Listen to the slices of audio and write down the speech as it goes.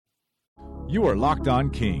You are Locked On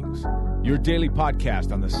Kings, your daily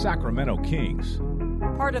podcast on the Sacramento Kings.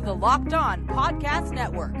 Part of the Locked On Podcast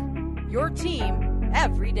Network, your team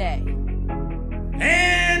every day.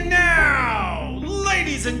 And now,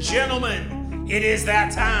 ladies and gentlemen, it is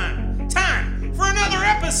that time. Time for another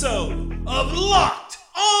episode of Locked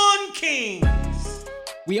On Kings.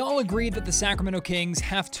 We all agree that the Sacramento Kings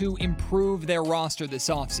have to improve their roster this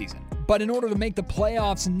offseason. But in order to make the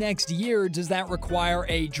playoffs next year, does that require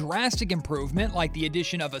a drastic improvement like the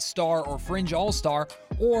addition of a star or fringe all-star,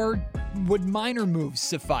 or would minor moves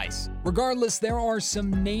suffice? Regardless, there are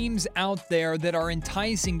some names out there that are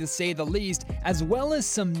enticing to say the least, as well as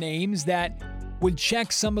some names that would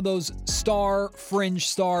check some of those star, fringe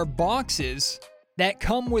star boxes that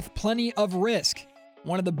come with plenty of risk.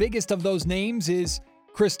 One of the biggest of those names is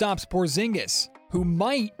Kristaps Porzingis, who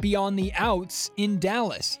might be on the outs in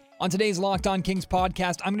Dallas. On today's Locked On Kings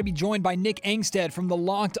podcast, I'm going to be joined by Nick Angstead from the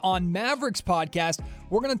Locked On Mavericks podcast.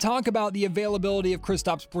 We're going to talk about the availability of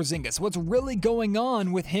Kristaps Porzingis, what's really going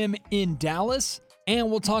on with him in Dallas,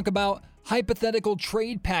 and we'll talk about hypothetical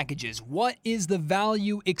trade packages. What is the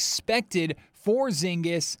value expected for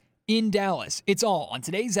Zingis in Dallas? It's all on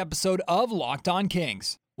today's episode of Locked On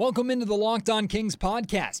Kings. Welcome into the Locked On Kings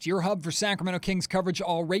podcast, your hub for Sacramento Kings coverage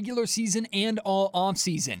all regular season and all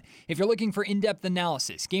off-season. If you're looking for in-depth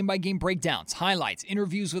analysis, game-by-game breakdowns, highlights,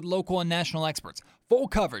 interviews with local and national experts, full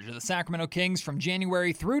coverage of the Sacramento Kings from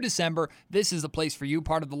January through December, this is the place for you,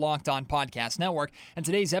 part of the Locked On Podcast Network. And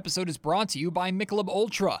today's episode is brought to you by Michelob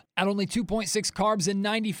Ultra. At only 2.6 carbs and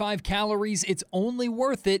 95 calories, it's only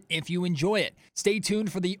worth it if you enjoy it. Stay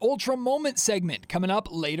tuned for the Ultra Moment segment coming up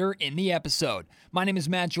later in the episode. My name is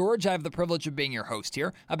Matt George. I have the privilege of being your host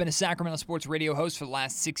here. I've been a Sacramento sports radio host for the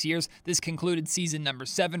last 6 years. This concluded season number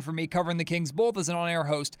 7 for me, covering the Kings both as an on-air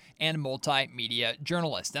host and multimedia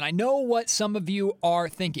journalist. And I know what some of you are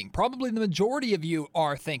thinking. Probably the majority of you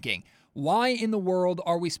are thinking. Why in the world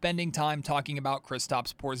are we spending time talking about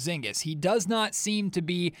Kristaps Porzingis? He does not seem to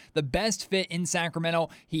be the best fit in Sacramento.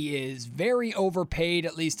 He is very overpaid,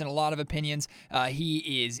 at least in a lot of opinions.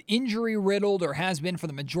 He is injury-riddled, or has been for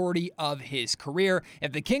the majority of his career.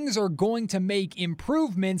 If the Kings are going to make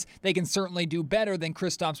improvements, they can certainly do better than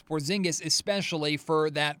Kristaps Porzingis, especially for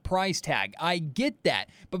that price tag. I get that,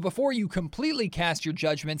 but before you completely cast your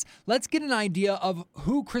judgments, let's get an idea of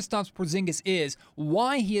who Kristaps Porzingis is,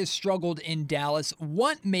 why he has struggled in Dallas,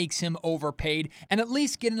 what makes him overpaid, and at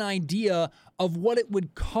least get an idea of what it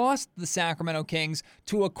would cost the Sacramento Kings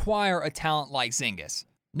to acquire a talent like Zingis.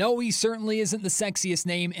 No, he certainly isn't the sexiest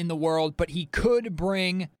name in the world, but he could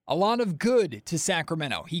bring a lot of good to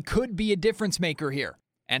Sacramento. He could be a difference maker here.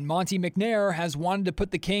 And Monte McNair has wanted to put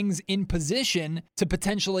the Kings in position to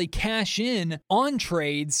potentially cash in on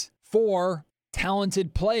trades for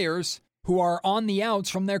talented players who are on the outs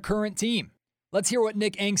from their current team. Let's hear what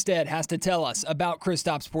Nick Angstead has to tell us about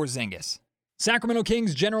Kristaps Porzingis. Sacramento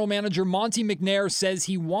Kings general manager Monte McNair says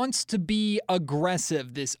he wants to be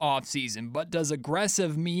aggressive this offseason, but does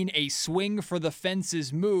aggressive mean a swing for the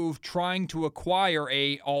fences move, trying to acquire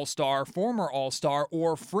a all-star, former all-star,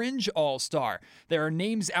 or fringe all-star? There are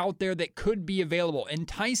names out there that could be available,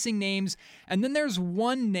 enticing names, and then there's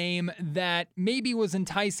one name that maybe was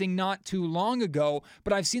enticing not too long ago,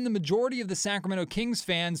 but I've seen the majority of the Sacramento Kings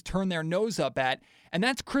fans turn their nose up at, and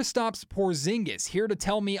that's Kristaps Porzingis. Here to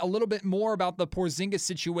tell me a little bit more about the Porzingis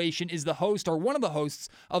situation is the host, or one of the hosts,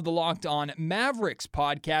 of the Locked On Mavericks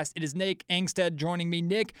podcast. It is Nick Angstead joining me.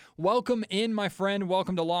 Nick, welcome in, my friend.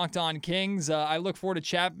 Welcome to Locked On Kings. I look forward to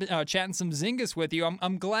chatting some Zingis with you.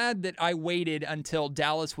 I'm glad that I waited until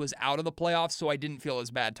Dallas was out of the playoffs so I didn't feel as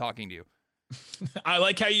bad talking to you. I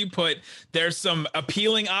like how you put there's some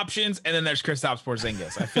appealing options and then there's Kristaps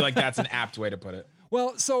Porzingis. I feel like that's an apt way to put it.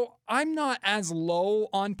 Well, so I'm not as low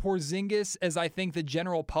on Porzingis as I think the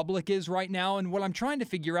general public is right now. And what I'm trying to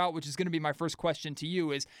figure out, which is going to be my first question to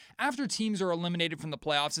you, is after teams are eliminated from the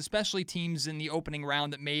playoffs, especially teams in the opening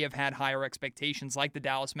round that may have had higher expectations like the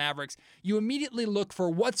Dallas Mavericks, you immediately look for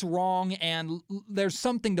what's wrong and there's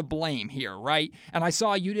something to blame here, right? And I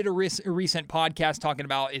saw you did a recent podcast talking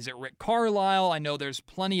about, is it Rick Carlisle? I know there's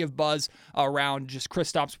plenty of buzz around just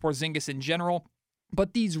Kristaps Porzingis in general.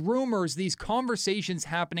 But these rumors, these conversations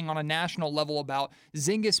happening on a national level about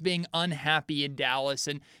Zingis being unhappy in Dallas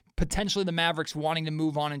and potentially the Mavericks wanting to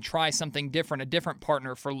move on and try something different, a different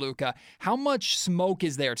partner for Luka. How much smoke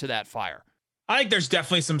is there to that fire? I think there's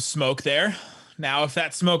definitely some smoke there. Now, if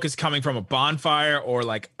that smoke is coming from a bonfire or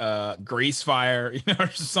like a grease fire, or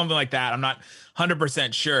something like that, I'm not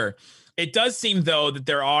 100% sure. It does seem, though, that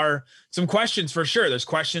there are some questions for sure. There's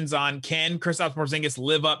questions on, can Kristaps Porzingis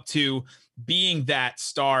live up to being that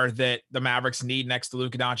star that the Mavericks need next to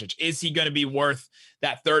Luka Doncic? Is he going to be worth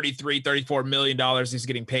that $34 million he's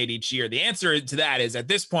getting paid each year? The answer to that is, at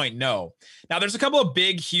this point, no. Now, there's a couple of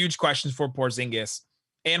big, huge questions for Porzingis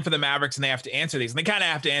and for the Mavericks, and they have to answer these. And they kind of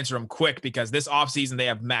have to answer them quick because this offseason they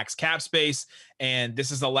have max cap space, and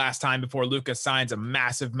this is the last time before Luka signs a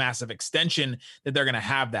massive, massive extension that they're going to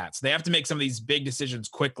have that. So they have to make some of these big decisions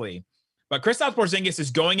quickly. But Kristaps Porzingis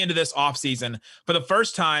is going into this offseason for the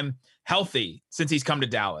first time healthy since he's come to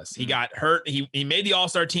Dallas. He got hurt. He made the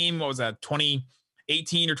All-Star team, what was that,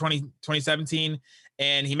 2018 or 2017?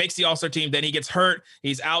 And he makes the All-Star team. Then he gets hurt.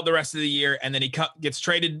 He's out the rest of the year. And then he gets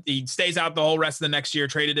traded. He stays out the whole rest of the next year,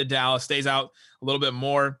 traded to Dallas, stays out a little bit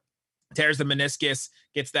more, tears the meniscus,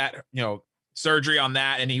 gets that, surgery on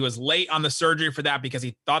that. And he was late on the surgery for that because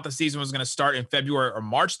he thought the season was going to start in February or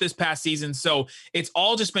March this past season. So it's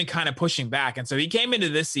all just been kind of pushing back. And so he came into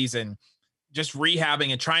this season just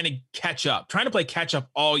rehabbing and trying to catch up, trying to play catch up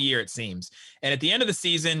all year, it seems. And at the end of the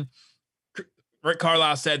season, Rick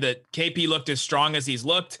Carlisle said that KP looked as strong as he's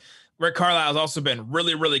looked. Rick Carlisle has also been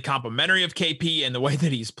really, really complimentary of KP and the way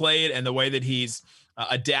that he's played and the way that he's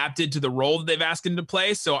adapted to the role that they've asked him to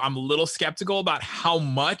play. So I'm a little skeptical about how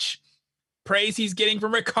much praise he's getting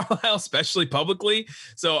from Rick Carlisle, especially publicly.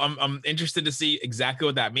 So I'm interested to see exactly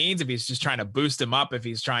what that means. If he's just trying to boost him up, if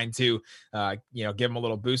he's trying to, give him a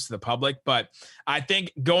little boost to the public. But I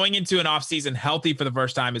think going into an offseason healthy for the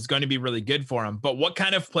first time is going to be really good for him. But what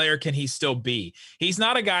kind of player can he still be? He's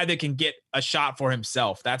not a guy that can get a shot for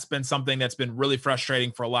himself. That's been something that's been really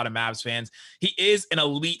frustrating for a lot of Mavs fans. He is an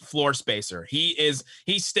elite floor spacer. He's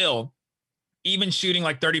still even shooting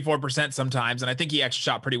like 34% sometimes. And I think he actually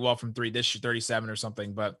shot pretty well from three this year, 37 or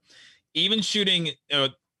something, but even shooting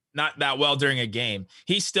not that well during a game,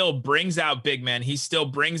 he still brings out big men. He still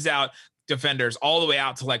brings out defenders all the way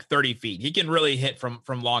out to like 30 feet. He can really hit from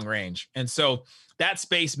long range. And so that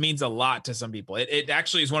space means a lot to some people. It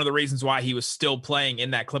actually is one of the reasons why he was still playing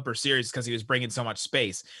in that Clipper series, because he was bringing so much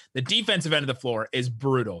space. The defensive end of the floor is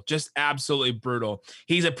brutal, just absolutely brutal.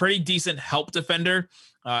 He's a pretty decent help defender.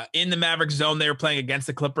 In the Mavericks zone, they were playing against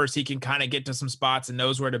the Clippers. He can kind of get to some spots and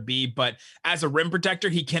knows where to be. But as a rim protector,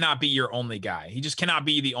 he cannot be your only guy. He just cannot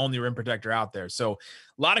be the only rim protector out there. So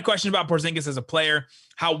a lot of questions about Porzingis as a player,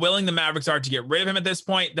 how willing the Mavericks are to get rid of him at this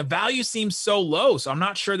point. The value seems so low. So I'm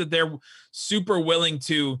not sure that they're super willing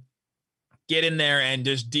to get in there and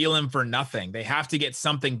just deal him for nothing. They have to get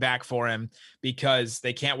something back for him because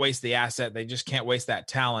they can't waste the asset. They just can't waste that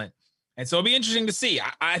talent. And so it'll be interesting to see.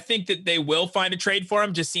 I think that they will find a trade for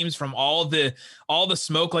him. Just seems from all the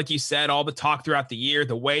smoke, like you said, all the talk throughout the year,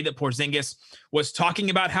 the way that Porzingis was talking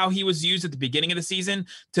about how he was used at the beginning of the season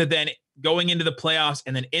to then going into the playoffs,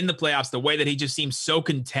 and then in the playoffs, the way that he just seems so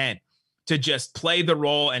content to just play the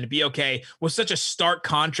role and be okay was such a stark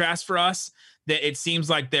contrast for us that it seems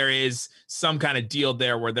like there is some kind of deal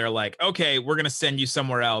there where they're like, okay, we're going to send you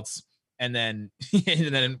somewhere else. And then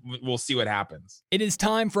we'll see what happens. It is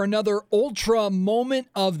time for another ultra moment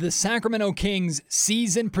of the Sacramento Kings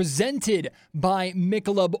season, presented by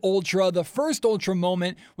Michelob Ultra. The first ultra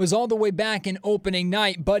moment was all the way back in opening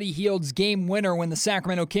night, Buddy Hield's game winner when the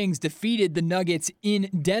Sacramento Kings defeated the Nuggets in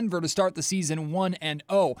Denver to start the season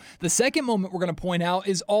 1-0. The second moment we're going to point out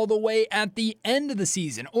is all the way at the end of the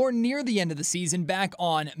season, or near the end of the season, back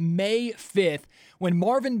on May 5th, when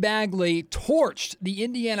Marvin Bagley torched the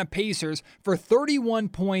Indiana Pacers for 31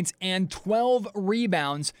 points and 12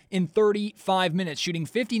 rebounds in 35 minutes, shooting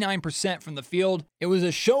 59% from the field. It was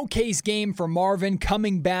a showcase game for Marvin,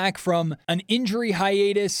 coming back from an injury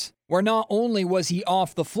hiatus where not only was he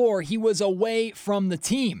off the floor, he was away from the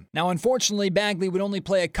team. Now, unfortunately, Bagley would only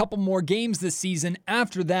play a couple more games this season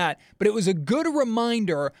after that, but it was a good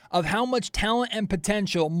reminder of how much talent and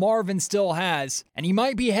potential Marvin still has, and he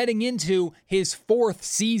might be heading into his fourth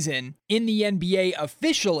season in the NBA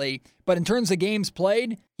officially, but in terms of games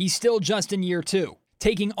played, he's still just in year two.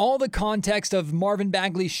 Taking all the context of Marvin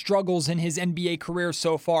Bagley's struggles in his NBA career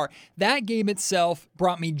so far, that game itself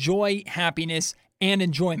brought me joy, happiness, and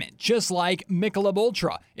enjoyment, just like Michelob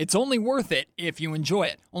Ultra. It's only worth it if you enjoy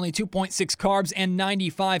it. Only 2.6 carbs and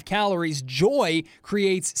 95 calories. Joy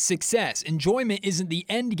creates success. Enjoyment isn't the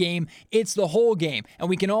end game, it's the whole game. And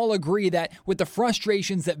we can all agree that with the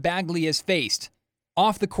frustrations that Bagley has faced,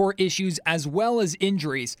 off-the-court issues as well as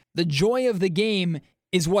injuries, the joy of the game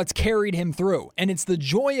is what's carried him through. And it's the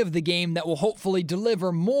joy of the game that will hopefully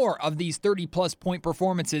deliver more of these 30-plus point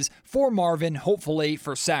performances for Marvin, hopefully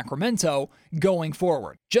for Sacramento, going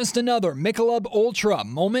forward. Just another Michelob Ultra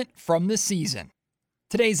moment from the season.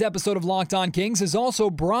 Today's episode of Locked On Kings is also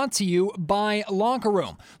brought to you by Locker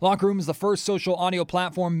Room. Locker Room is the first social audio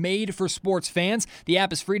platform made for sports fans. The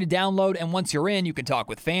app is free to download, and once you're in, you can talk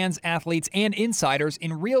with fans, athletes, and insiders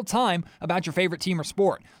in real time about your favorite team or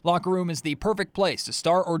sport. Locker Room is the perfect place to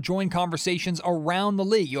start or join conversations around the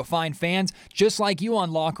league. You'll find fans just like you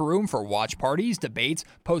on Locker Room for watch parties, debates,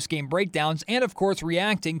 post-game breakdowns, and of course,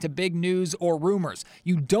 reacting to big news or rumors.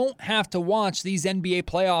 You don't have to watch these NBA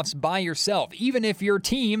playoffs by yourself. Even if your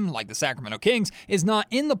team, like the Sacramento Kings, is not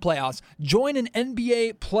in the playoffs, join an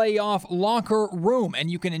NBA playoff locker room and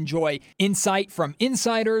you can enjoy insight from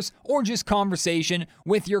insiders or just conversation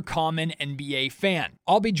with your common NBA fan.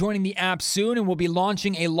 I'll be joining the app soon and we'll be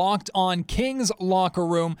launching a Locked On Kings locker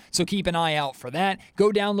room, so keep an eye out for that. Go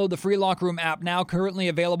download the free Locker Room app now, currently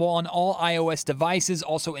available on all iOS devices,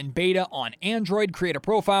 also in beta on Android. Create a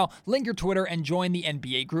profile, link your Twitter, and join the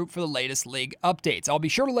NBA group for the latest league updates. I'll be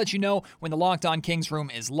sure to let you know when the Locked On Kings room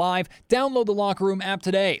is live. Download the Locker Room app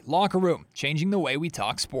today. Locker Room, changing the way we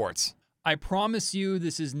talk sports. I promise you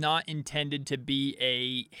this is not intended to be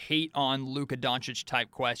a hate on Luka Doncic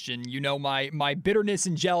type question. You know my bitterness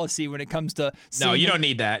and jealousy when it comes to No, you don't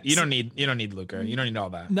need that. You don't need Luka. You don't need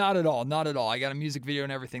all that. Not at all. Not at all. I got a music video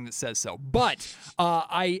and everything that says so. But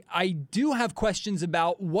I do have questions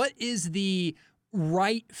about what is the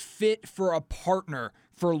right fit for a partner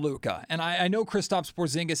for Luka. And I know Kristaps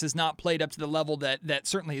Porzingis has not played up to the level that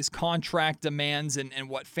certainly his contract demands and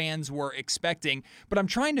what fans were expecting. But I'm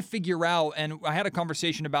trying to figure out, and I had a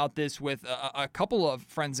conversation about this with a couple of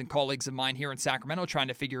friends and colleagues of mine here in Sacramento trying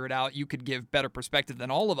to figure it out. You could give better perspective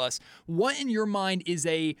than all of us. What in your mind is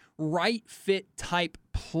a right fit type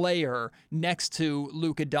player next to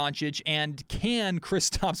Luka Doncic, and can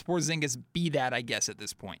Kristaps Porzingis be that, I guess, at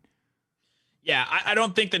this point? Yeah, I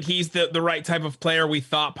don't think that he's the right type of player we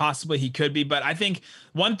thought possibly he could be. But I think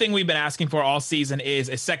one thing we've been asking for all season is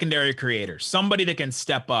a secondary creator, somebody that can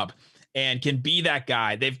step up and can be that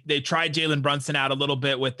guy. They tried Jalen Brunson out a little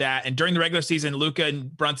bit with that. And during the regular season, Luka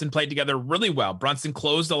and Brunson played together really well. Brunson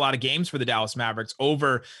closed a lot of games for the Dallas Mavericks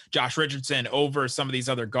over Josh Richardson, over some of these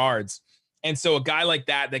other guards. And so a guy like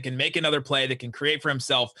that can make another play, that can create for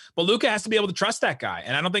himself. But Luka has to be able to trust that guy.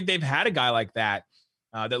 And I don't think they've had a guy like that.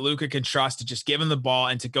 That Luka can trust to just give him the ball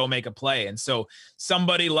and to go make a play. And so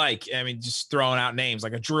somebody like, just throwing out names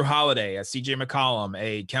like a Drew Holiday, a CJ McCollum,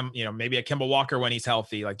 maybe a Kemba Walker when he's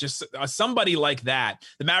healthy, like just somebody like that.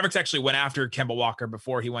 The Mavericks actually went after Kemba Walker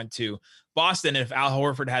before he went to Boston. And if Al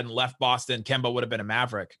Horford hadn't left Boston, Kemba would have been a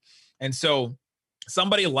Maverick. And so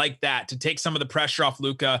somebody like that to take some of the pressure off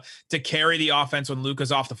Luka, to carry the offense when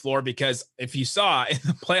Luka's off the floor, because if you saw in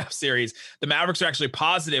the playoff series, the Mavericks are actually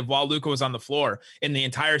positive while Luka was on the floor in the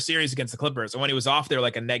entire series against the Clippers. And when he was off, they're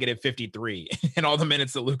like a negative 53 in all the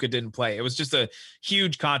minutes that Luka didn't play. It was just a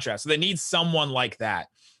huge contrast. So they need someone like that,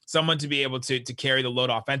 someone to be able to carry the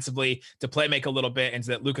load offensively, to play make a little bit, and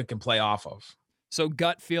so that Luka can play off of. So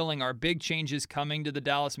gut feeling, are big changes coming to the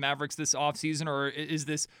Dallas Mavericks this offseason, or is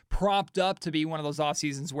this propped up to be one of those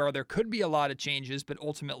offseasons where there could be a lot of changes, but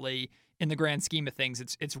ultimately, in the grand scheme of things,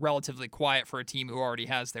 it's relatively quiet for a team who already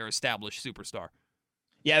has their established superstar?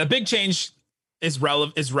 Yeah, the big change is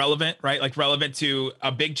relevant, right? Like relevant to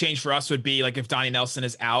a big change for us would be like if Donnie Nelson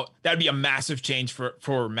is out. That would be a massive change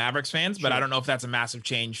for Mavericks fans, but I don't know if that's a massive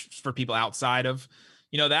change for people outside of,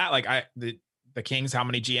 that. Like the Kings, how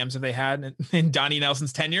many GMs have they had in Donnie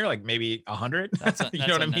Nelson's tenure? Like maybe 100. That's you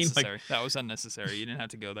know what I mean? Like, that was unnecessary. You didn't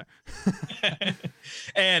have to go there.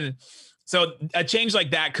 And so a change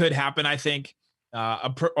like that could happen. I think a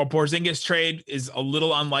Porzingis trade is a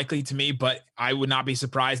little unlikely to me, but I would not be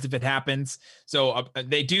surprised if it happens. So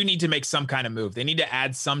they do need to make some kind of move. They need to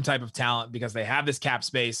add some type of talent because they have this cap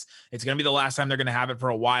space. It's going to be the last time they're going to have it for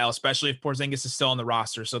a while, especially if Porzingis is still on the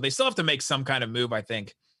roster. So they still have to make some kind of move, I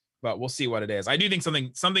think. But we'll see what it is. I do think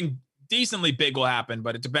something decently big will happen,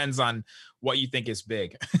 but it depends on what you think is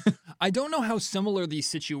big. I don't know how similar these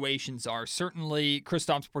situations are. Certainly,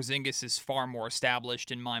 Kristaps Porzingis is far more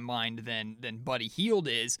established in my mind than Buddy Hield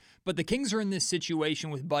is. But the Kings are in this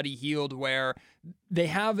situation with Buddy Hield where they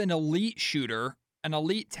have an elite shooter, an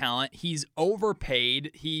elite talent. He's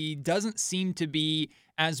overpaid. He doesn't seem to be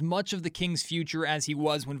as much of the Kings' future as he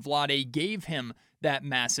was when Vlade gave him that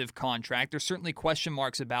massive contract. There's certainly question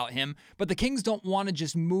marks about him, but the Kings don't want to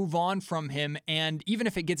just move on from him. And even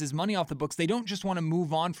if it gets his money off the books, they don't just want to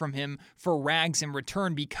move on from him for rags in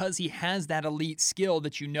return, because he has that elite skill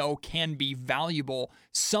that can be valuable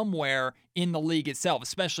somewhere in the league itself,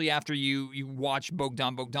 especially after you watch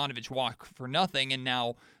Bogdan Bogdanovic walk for nothing, and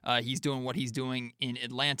now he's doing what he's doing in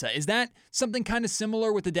Atlanta. Is that something kind of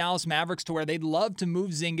similar with the Dallas Mavericks, to where they'd love to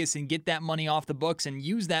move Porzingis and get that money off the books and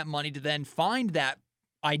use that money to then find that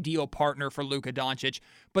ideal partner for Luka Doncic,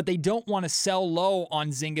 but they don't want to sell low on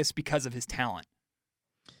Zingis because of his talent.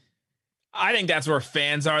 I think that's where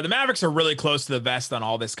fans are. The Mavericks are really close to the vest on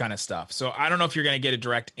all this kind of stuff. So I don't know if you're going to get a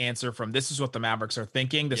direct answer from this is what the Mavericks are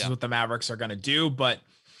thinking. This is what the Mavericks are going to do. But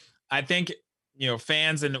I think,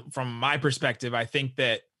 fans, and from my perspective, I think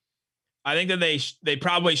that they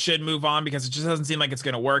probably should move on because it just doesn't seem like it's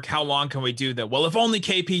going to work. How long can we do that? Well, if only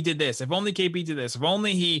KP did this, if only KP did this, if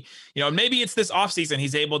only he, maybe it's this offseason.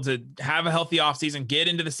 He's able to have a healthy offseason, get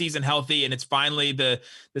into the season healthy, and it's finally the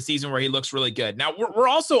season where he looks really good. Now, we're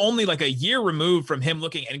also only like a year removed from him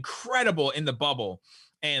looking incredible in the bubble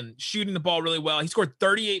and shooting the ball really well. He scored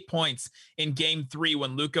 38 points in game 3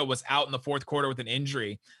 when Luka was out in the fourth quarter with an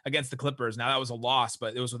injury against the Clippers. Now that was a loss,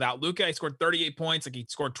 but it was without Luka. He scored 38 points. Like, he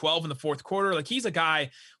scored 12 in the fourth quarter. Like, he's a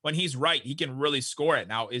guy, when he's right, he can really score it.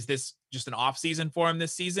 Now, is this just an off season for him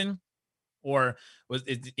this season? Or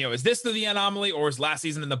is this the anomaly, or is last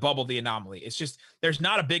season in the bubble the anomaly? It's just, there's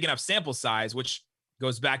not a big enough sample size, which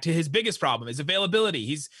goes back to his biggest problem, is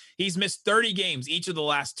availability. He's missed 30 games each of the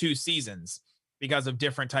last 2 seasons because of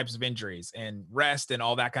different types of injuries and rest and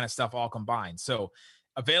all that kind of stuff all combined. So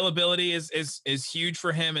availability is huge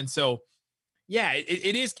for him. And so, yeah,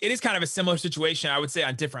 it is kind of a similar situation, I would say,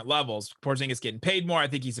 on different levels. Porzingis getting paid more. I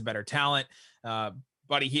think he's a better talent.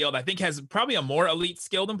 Buddy Hield, I think, has probably a more elite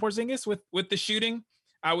skill than Porzingis with the shooting,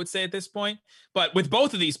 I would say, at this point. But with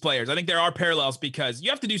both of these players, I think there are parallels because you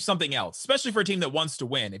have to do something else, especially for a team that wants to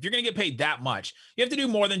win. If you're going to get paid that much, you have to do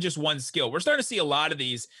more than just one skill. We're starting to see a lot of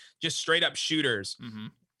these just straight up shooters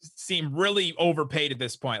seem really overpaid at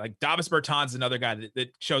this point. Like Davis Bertans, another guy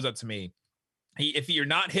that shows up to me. If you're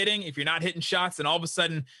not hitting shots, then all of a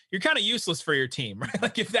sudden you're kind of useless for your team, right?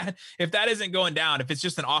 Like if that isn't going down, if it's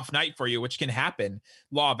just an off night for you, which can happen,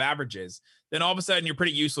 law of averages, then all of a sudden you're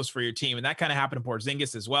pretty useless for your team. And that kind of happened to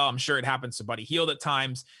Porzingis as well. I'm sure it happens to Buddy Hield at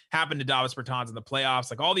times, happened to Davis Bertans in the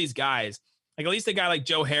playoffs. Like all these guys, like at least a guy like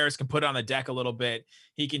Joe Harris can put it on the deck a little bit.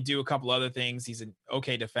 He can do a couple other things. He's an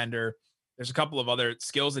okay defender. There's a couple of other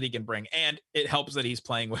skills that he can bring. And it helps that he's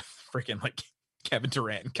playing with freaking like Kevin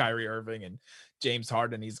Durant and Kyrie Irving and James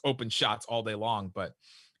Harden. He's open shots all day long. But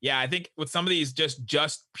yeah, I think with some of these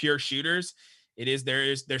just pure shooters,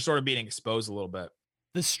 they're sort of being exposed a little bit.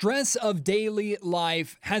 The stress of daily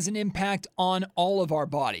life has an impact on all of our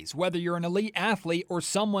bodies, whether you're an elite athlete or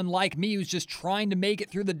someone like me who's just trying to make it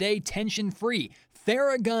through the day tension-free.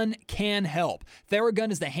 Theragun can help.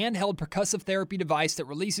 Theragun is the handheld percussive therapy device that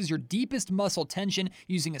releases your deepest muscle tension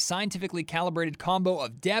using a scientifically calibrated combo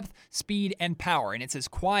of depth, speed, and power, and it's as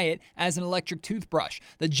quiet as an electric toothbrush.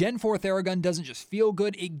 The Gen 4 Theragun doesn't just feel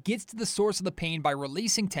good, it gets to the source of the pain by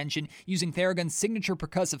releasing tension using Theragun's signature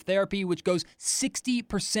percussive therapy, which goes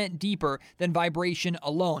 60% deeper than vibration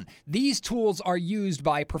alone. These tools are used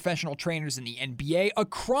by professional trainers in the NBA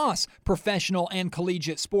across professional and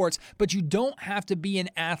collegiate sports, but you don't have to be an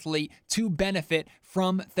athlete to benefit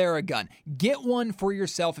from Theragun. Get one for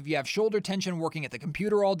yourself if you have shoulder tension working at the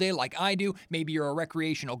computer all day like I do. Maybe you're a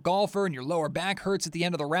recreational golfer and your lower back hurts at the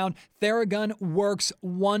end of the round. Theragun works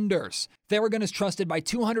wonders. Theragun is trusted by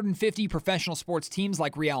 250 professional sports teams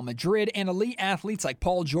like Real Madrid and elite athletes like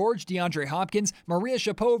Paul George, DeAndre Hopkins, Maria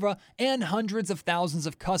Sharapova, and hundreds of thousands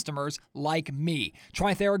of customers like me.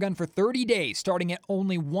 Try Theragun for 30 days starting at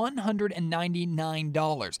only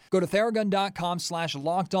 $199. Go to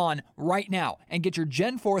Theragun.com/lockedon right now and get your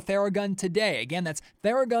Gen 4 Theragun today. Again, that's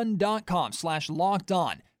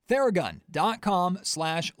Theragun.com/lockedon.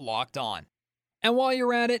 Theragun.com/lockedon. And while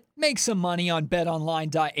you're at it, make some money on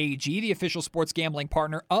BetOnline.ag, the official sports gambling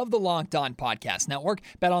partner of the Locked On Podcast Network.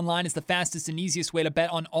 BetOnline is the fastest and easiest way to bet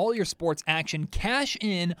on all your sports action. Cash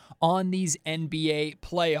in on these NBA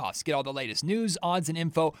playoffs. Get all the latest news, odds, and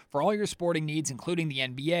info for all your sporting needs, including the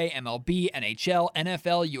NBA, MLB, NHL,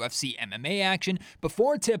 NFL, UFC, MMA action.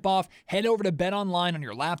 Before tip-off, head over to BetOnline on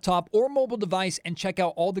your laptop or mobile device and check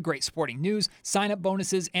out all the great sporting news, sign-up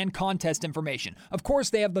bonuses, and contest information. Of course,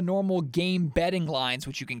 they have the normal game betting lines,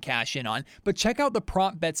 which you can cash in on, but check out the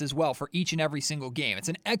prop bets as well for each and every single game. It's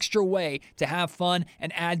an extra way to have fun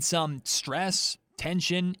and add some stress,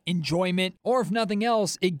 tension, enjoyment, or if nothing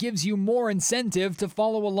else, it gives you more incentive to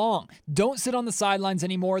follow along. Don't sit on the sidelines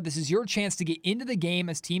anymore. This is your chance to get into the game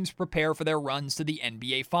as teams prepare for their runs to the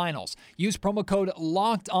NBA Finals. Use promo code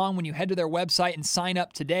LOCKEDON when you head to their website and sign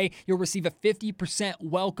up today. You'll receive a 50%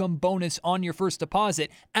 welcome bonus on your first deposit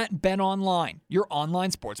at BetOnline, your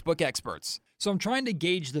online sportsbook experts. So I'm trying to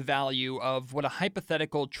gauge the value of what a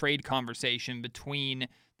hypothetical trade conversation between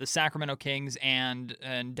the Sacramento Kings and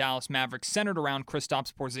Dallas Mavericks centered around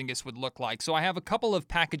Kristaps Porzingis would look like. So I have a couple of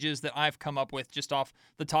packages that I've come up with just off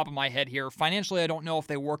the top of my head here. Financially, I don't know if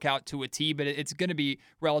they work out to a T, but it's going to be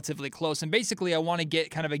relatively close. And basically, I want to get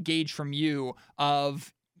kind of a gauge from you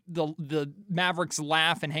of the Mavericks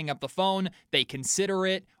laugh and hang up the phone, they consider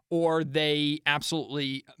it, or they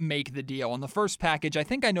absolutely make the deal. And the first package, I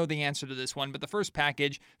think I know the answer to this one, but the first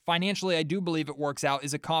package, financially, I do believe it works out,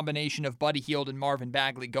 is a combination of Buddy Hield and Marvin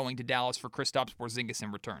Bagley going to Dallas for Kristaps Porzingis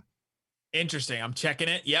in return. Interesting. I'm checking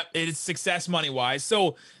it. Yep, it is success money-wise.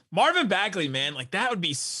 So Marvin Bagley, man, like that would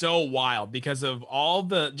be so wild because of all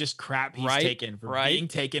the just crap he's taken for being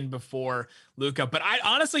taken before Luka. But I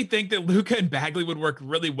honestly think that Luka and Bagley would work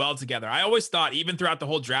really well together. I always thought, even throughout the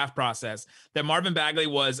whole draft process, that Marvin Bagley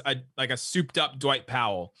was a souped-up Dwight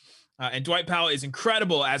Powell. And Dwight Powell is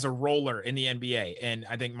incredible as a roller in the NBA. And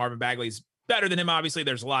I think Marvin Bagley's better than him. Obviously,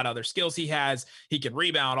 there's a lot of other skills he has. He can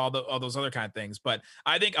rebound, all those other kind of things. But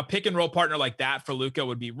I think a pick and roll partner like that for Luka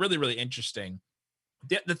would be really, really interesting.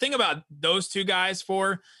 The thing about those two guys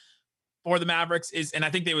for the Mavericks is, and I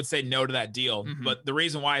think they would say no to that deal, but the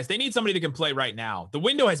reason why is they need somebody that can play right now. The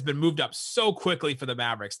window has been moved up so quickly for the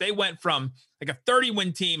Mavericks. They went from like a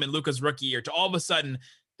 30-win team in Luka's rookie year to all of a sudden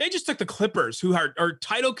they just took the Clippers, who are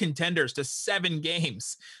title contenders, to 7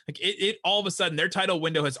 games. Like it all of a sudden their title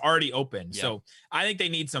window has already opened. Yep. So I think they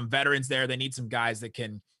need some veterans there. They need some guys that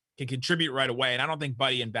can contribute right away. And I don't think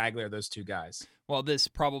Buddy and Bagley are those two guys. Well, this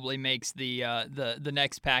probably makes the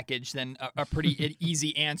next package then a pretty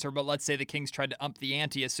easy answer. But let's say the Kings tried to up the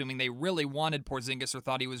ante, assuming they really wanted Porzingis or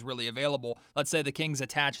thought he was really available. Let's say the Kings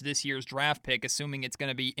attach this year's draft pick, assuming it's going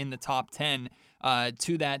to be in the top 10,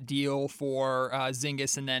 to that deal for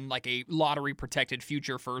Zingis, and then like a lottery protected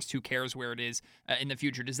future first. Who cares where it is in the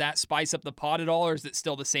future? Does that spice up the pot at all, or is it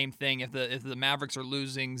still the same thing? If the Mavericks are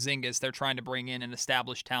losing Zingis, they're trying to bring in an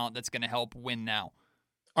established talent that's going to help win now.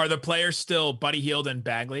 Are the players still Buddy Hield and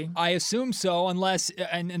Bagley? I assume so, unless,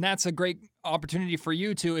 and that's a great opportunity for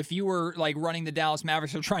you to, if you were like running the Dallas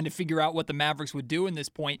Mavericks or trying to figure out what the Mavericks would do in this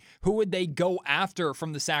point, who would they go after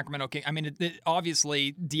from the Sacramento Kings? I mean,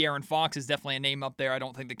 obviously, De'Aaron Fox is definitely a name up there I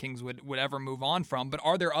don't think the Kings would ever move on from, but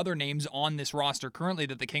are there other names on this roster currently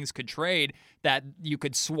that the Kings could trade that you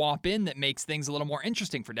could swap in that makes things a little more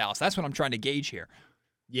interesting for Dallas? That's what I'm trying to gauge here.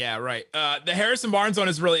 Yeah, right. The Harrison Barnes one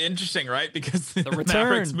is really interesting, right? Because the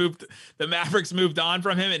Mavericks moved on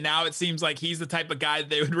from him, and now it seems like he's the type of guy that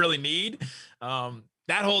they would really need. That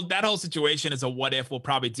whole situation is a what if we'll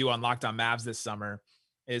probably do on Locked On Mavs this summer.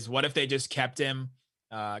 Is what if they just kept him?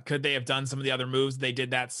 Could they have done some of the other moves they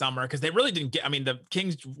did that summer? Because they really didn't get. I mean, the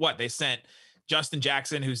Kings, they sent Justin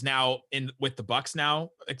Jackson, who's now in with the Bucks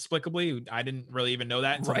now, explicably. I didn't really even know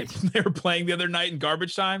that until they were playing the other night in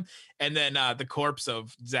garbage time. And then the corpse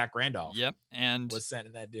of Zach Randolph. Yep, and was sent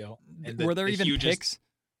in that deal. And were there even picks?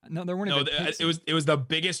 No, there weren't. It was the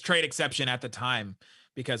biggest trade exception at the time,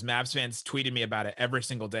 because Mavs fans tweeted me about it every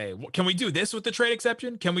single day. Can we do this with the trade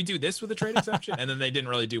exception? Can we do this with the trade exception? And then they didn't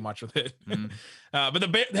really do much with it. But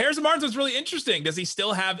the Harrison Barnes was really interesting. Does he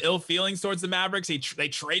still have ill feelings towards the Mavericks? They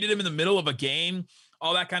traded him in the middle of a game,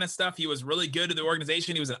 all that kind of stuff. He was really good to the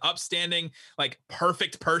organization. He was an upstanding, like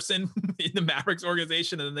perfect person in the Mavericks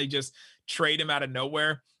organization. And then they just trade him out of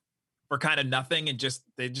nowhere for kind of nothing, and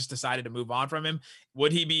they just decided to move on from him.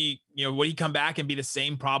 Would he come back and be the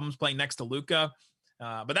same problems playing next to Luka?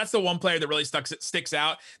 But that's the one player that really sticks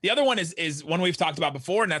out. The other one is one we've talked about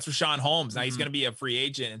before, and that's Richaun Holmes. Now he's going to be a free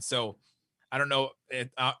agent. And so I don't know.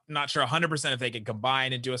 I'm not sure 100% if they can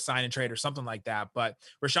combine and do a sign and trade or something like that. But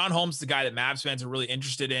Richaun Holmes is the guy that Mavs fans are really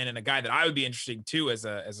interested in, and a guy that I would be interested in too as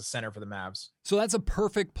a center for the Mavs. So that's a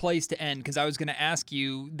perfect place to end, because I was going to ask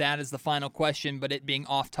you that as the final question, but it being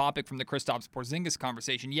off topic from the Kristaps Porzingis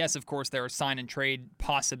conversation. Yes, of course, there are sign and trade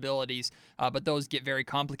possibilities, but those get very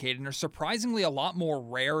complicated and are surprisingly a lot more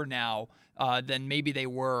rare now than maybe they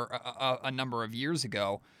were a number of years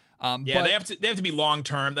ago. But they have to be long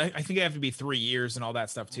term. I think they have to be 3 years and all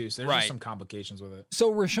that stuff too. So there's just some complications with it.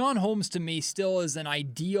 So Richaun Holmes to me still is an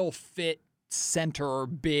ideal fit center or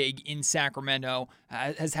big in Sacramento,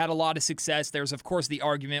 has had a lot of success. There's, of course, the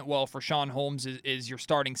argument, well, if Richaun Holmes is your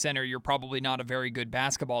starting center, you're probably not a very good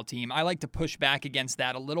basketball team. I like to push back against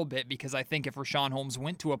that a little bit, because I think if Richaun Holmes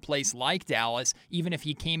went to a place like Dallas, even if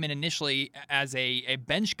he came in initially as a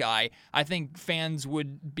bench guy, I think fans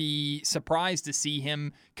would be surprised to see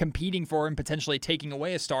him competing for and potentially taking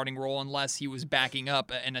away a starting role unless he was backing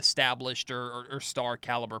up an established or star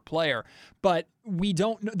caliber player. But we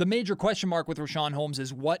don't know. The major question mark with Richaun Holmes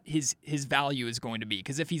is what his value is going to be.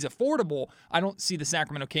 Because if he's affordable, I don't see the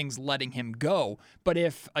Sacramento Kings letting him go. But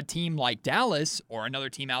if a team like Dallas or another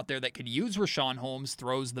team out there that could use Richaun Holmes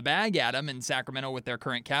throws the bag at him, and Sacramento with their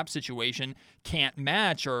current cap situation can't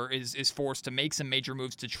match or is forced to make some major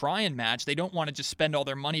moves to try and match, they don't want to just spend all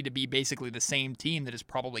their money to be basically the same team that is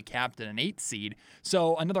probably capped at an 8th seed.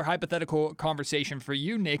 So another hypothetical conversation for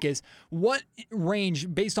you, Nick, is what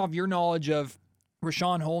range, based off your knowledge of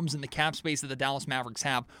Richaun Holmes and the cap space that the Dallas Mavericks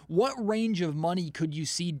have, what range of money could you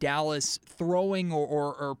see Dallas throwing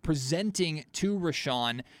or presenting to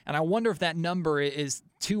Richaun? And I wonder if that number is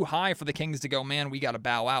too high for the Kings to go, man, we got to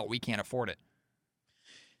bow out. We can't afford it.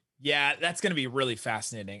 Yeah, that's going to be really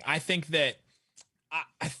fascinating. I think that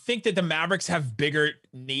the Mavericks have bigger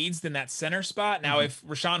needs than that center spot. Now, if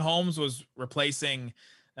Richaun Holmes was replacing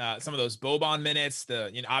some of those Boban minutes,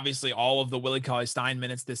 obviously all of the Willie Cauley-Stein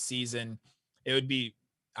minutes this season, I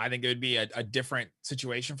think it would be a different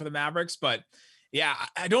situation for the Mavericks. But yeah,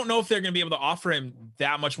 I don't know if they're going to be able to offer him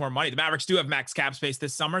that much more money. The Mavericks do have max cap space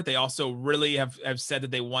this summer. They also really have said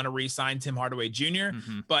that they want to re-sign Tim Hardaway Jr.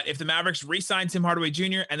 But if the Mavericks re-sign Tim Hardaway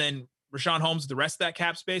Jr. and then Richaun Holmes the rest of that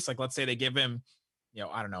cap space, like let's say they give him,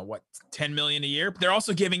 I don't know what, $10 million a year. But they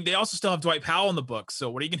also still have Dwight Powell in the books.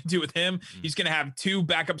 So what are you going to do with him? He's going to have 2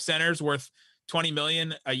 backup centers worth $20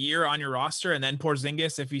 million a year on your roster, and then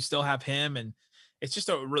Porzingis if you still have him, and it's just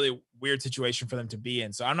a really weird situation for them to be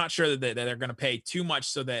in. So I'm not sure that they're going to pay too much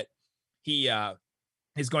so that he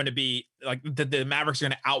is going to be like the Mavericks are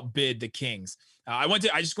going to outbid the Kings. I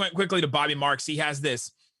just went quickly to Bobby Marks. He has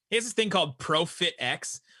this thing called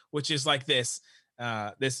ProFitX, which is like this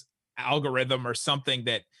algorithm or something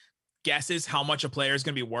that guesses how much a player is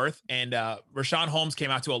going to be worth, and Richaun Holmes came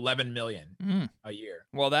out to $11 million a year.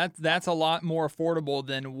 Well, that's a lot more affordable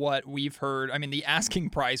than what we've heard. I mean, the asking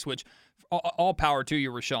price, which all power to you,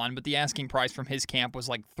 Richaun, but the asking price from his camp was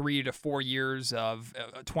like 3 to 4 years of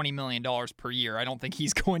 $20 million per year. I don't think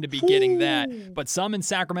he's going to be getting that, but some in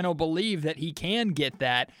Sacramento believe that he can get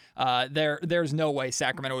that. There's no way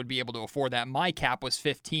Sacramento would be able to afford that. My cap was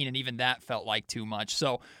 15, and even that felt like too much.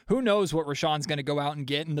 So who knows what Richaun's going to go out and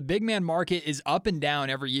get, and the big man market is up and down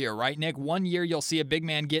every year, right, Nick? One year you'll see a big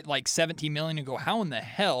man get like $17 million and go, how in the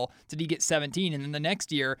hell did he get 17? And then the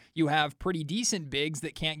next year you have pretty decent bigs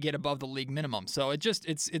that can't get above the league minimum. So it's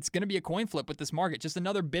going to be a coin flip with this market. Just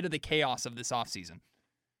another bit of the chaos of this offseason.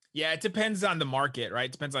 Yeah, it depends on the market, right?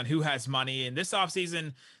 It depends on who has money. And this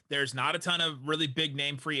offseason, there's not a ton of really big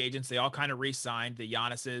name free agents. They all kind of re-signed the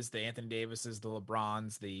Giannis's, the Anthony Davis's, the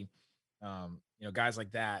LeBrons, the guys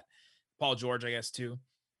like that. Paul George, I guess, too.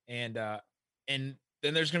 And then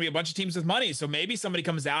there's going to be a bunch of teams with money. So maybe somebody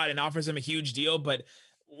comes out and offers them a huge deal, but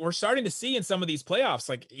we're starting to see in some of these playoffs,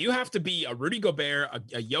 like you have to be a Rudy Gobert,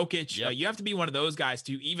 a Jokic. Yep. You have to be one of those guys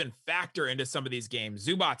to even factor into some of these games.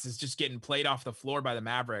 Zubats is just getting played off the floor by the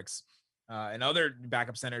Mavericks, and other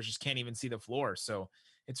backup centers just can't even see the floor. So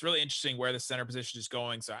it's really interesting where the center position is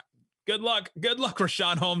going. So good luck,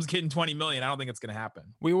 Richaun Holmes getting $20 million. I don't think it's going to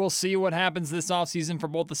happen. We will see what happens this offseason for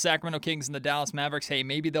both the Sacramento Kings and the Dallas Mavericks. Hey,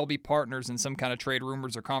 maybe they'll be partners in some kind of trade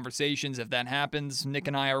rumors or conversations. If that happens, Nick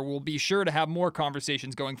and I will be sure to have more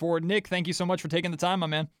conversations going forward. Nick, thank you so much for taking the time, my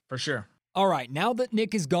man. For sure. All right, now that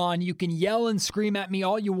Nick is gone, you can yell and scream at me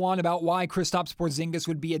all you want about why Kristaps Porzingis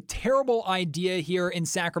would be a terrible idea here in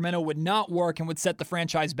Sacramento, would not work, and would set the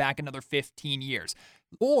franchise back another 15 years.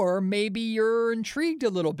 Or maybe you're intrigued a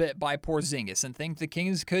little bit by Porzingis and think the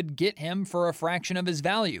Kings could get him for a fraction of his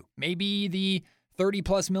value. Maybe the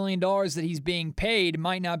 $30+ million that he's being paid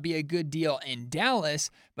might not be a good deal in Dallas,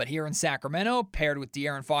 but here in Sacramento, paired with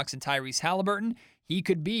De'Aaron Fox and Tyrese Halliburton, he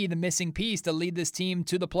could be the missing piece to lead this team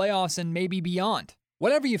to the playoffs and maybe beyond.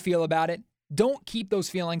 Whatever you feel about it, don't keep those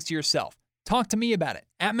feelings to yourself. Talk to me about it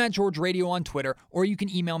at Matt George Radio on Twitter, or you can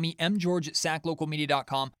email me,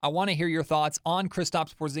 mgeorge@saclocalmedia.com. I want to hear your thoughts on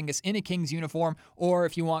Kristaps Porzingis in a Kings uniform, or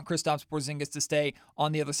if you want Kristaps Porzingis to stay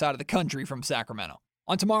on the other side of the country from Sacramento.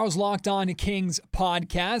 On tomorrow's Locked On Kings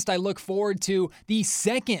podcast, I look forward to the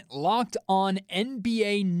second Locked On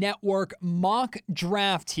NBA Network mock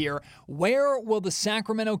draft here. Where will the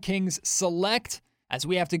Sacramento Kings select as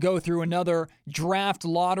we have to go through another draft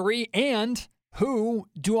lottery? And who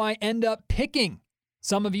do I end up picking?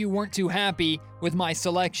 Some of you weren't too happy with my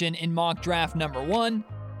selection in mock draft number 1.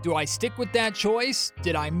 Do I stick with that choice?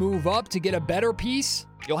 Did I move up to get a better piece?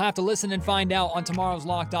 You'll have to listen and find out on tomorrow's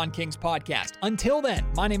Locked On Kings podcast. Until then,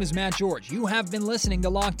 my name is Matt George. You have been listening to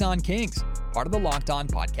Locked On Kings, part of the Locked On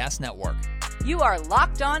Podcast Network. You are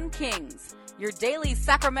Locked On Kings, your daily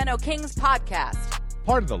Sacramento Kings podcast.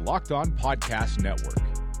 Part of the Locked On Podcast Network.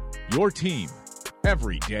 Your team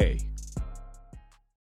every day.